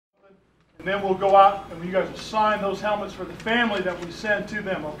And then we'll go out and you guys will sign those helmets for the family that we send to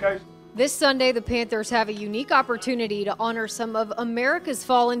them, okay? This Sunday, the Panthers have a unique opportunity to honor some of America's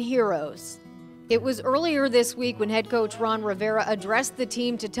fallen heroes. It was earlier this week when head coach Ron Rivera addressed the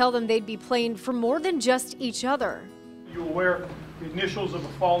team to tell them they'd be playing for more than just each other. You will wear the initials of a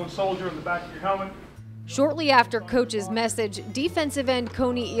fallen soldier in the back of your helmet. Shortly after coach's message, defensive end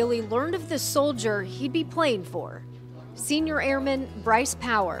Kony Ealy learned of the soldier he'd be playing for, senior airman Bryce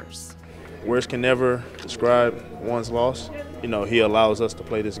Powers. Words can never describe one's loss. You know, he allows us to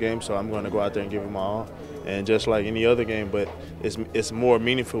play this game, so I'm going to go out there and give him my all. And just like any other game, but it's more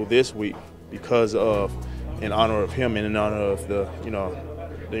meaningful this week because of, in honor of him and in honor of the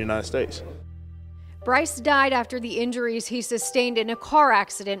United States. Bryce died after the injuries he sustained in a car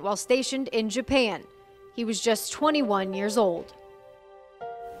accident while stationed in Japan. He was just 21 years old.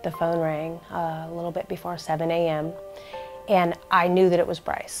 The phone rang a little bit before 7 a.m. and I knew that it was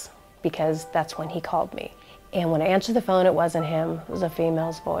Bryce because that's when he called me. And when I answered the phone, it wasn't him. It was a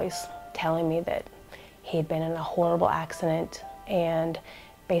female's voice telling me that he had been in a horrible accident and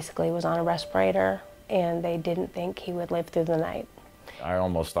basically was on a respirator, and they didn't think he would live through the night. I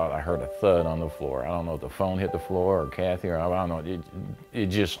almost thought I heard a thud on the floor. I don't know if the phone hit the floor or Kathy, or I don't know. It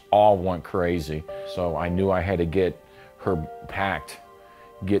just all went crazy. So I knew I had to get her packed,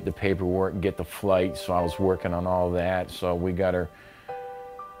 get the paperwork, get the flight. So I was working on all that. So we got her.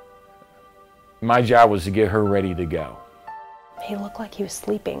 My job was to get her ready to go. He looked like he was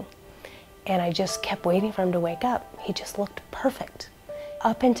sleeping, and I just kept waiting for him to wake up. He just looked perfect.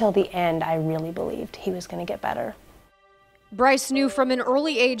 Up until the end, I really believed he was going to get better. Bryce knew from an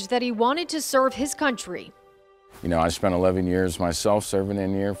early age that he wanted to serve his country. You know, I spent 11 years myself serving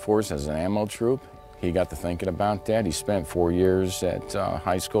in the Air Force as an ammo troop. He got to thinking about that. He spent 4 years at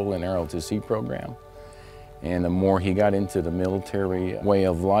high school in ROTC program. And the more he got into the military way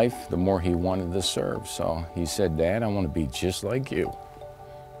of life, the more he wanted to serve. So he said, "Dad, I want to be just like you."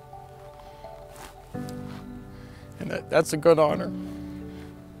 And that's a good honor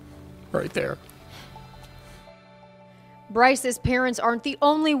right there. Bryce's parents aren't the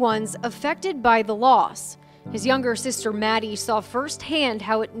only ones affected by the loss. His younger sister Maddie saw firsthand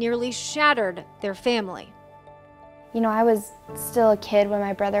how it nearly shattered their family. You know, I was still a kid when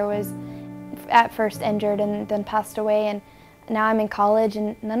my brother was at first injured and then passed away, and now I'm in college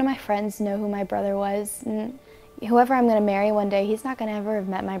and none of my friends know who my brother was. And whoever I'm going to marry one day, he's not going to ever have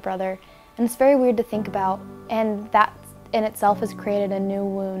met my brother. And it's very weird to think about, and that in itself has created a new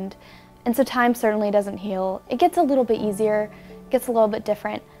wound. And so time certainly doesn't heal. It gets a little bit easier, it gets a little bit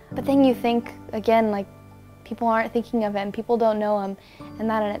different, but then you think, again, like, people aren't thinking of him, people don't know him, and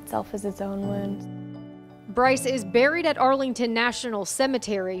that in itself is its own wound. Bryce is buried at Arlington National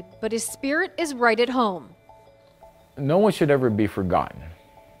Cemetery, but his spirit is right at home. No one should ever be forgotten,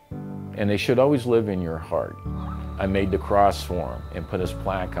 and they should always live in your heart. I made the cross for him and put his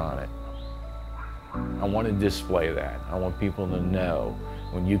plaque on it. I want to display that. I want people to know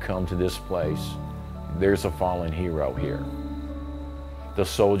when you come to this place, there's a fallen hero here. The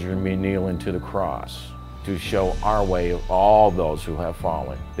soldier and me kneeling to the cross to show our way of all those who have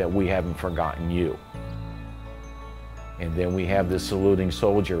fallen, that we haven't forgotten you. And then we have this saluting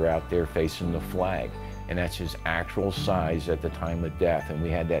soldier out there facing the flag, and that's his actual size at the time of death, and we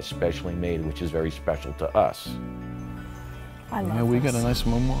had that specially made, which is very special to us. I love Yeah, we this. got a nice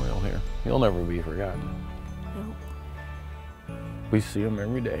memorial here. He'll never be forgotten. Nope. We see him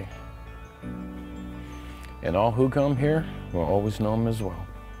every day. And all who come here will always know him as well.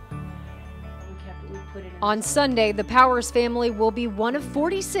 On Sunday, the Powers family will be one of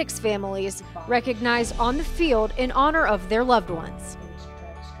 46 families recognized on the field in honor of their loved ones.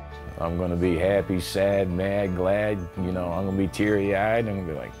 I'm going to be happy, sad, mad, glad. You know, I'm going to be teary-eyed. I'm going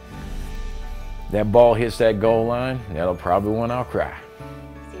to be like, that ball hits that goal line, that'll probably when I'll cry.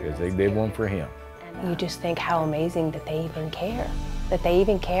 Because they did one for him. You just think how amazing that they even care. That they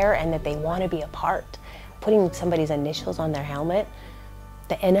even care and that they want to be a part. Putting somebody's initials on their helmet,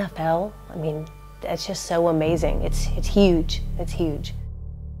 the NFL, I mean, it's just so amazing. It's huge. It's huge.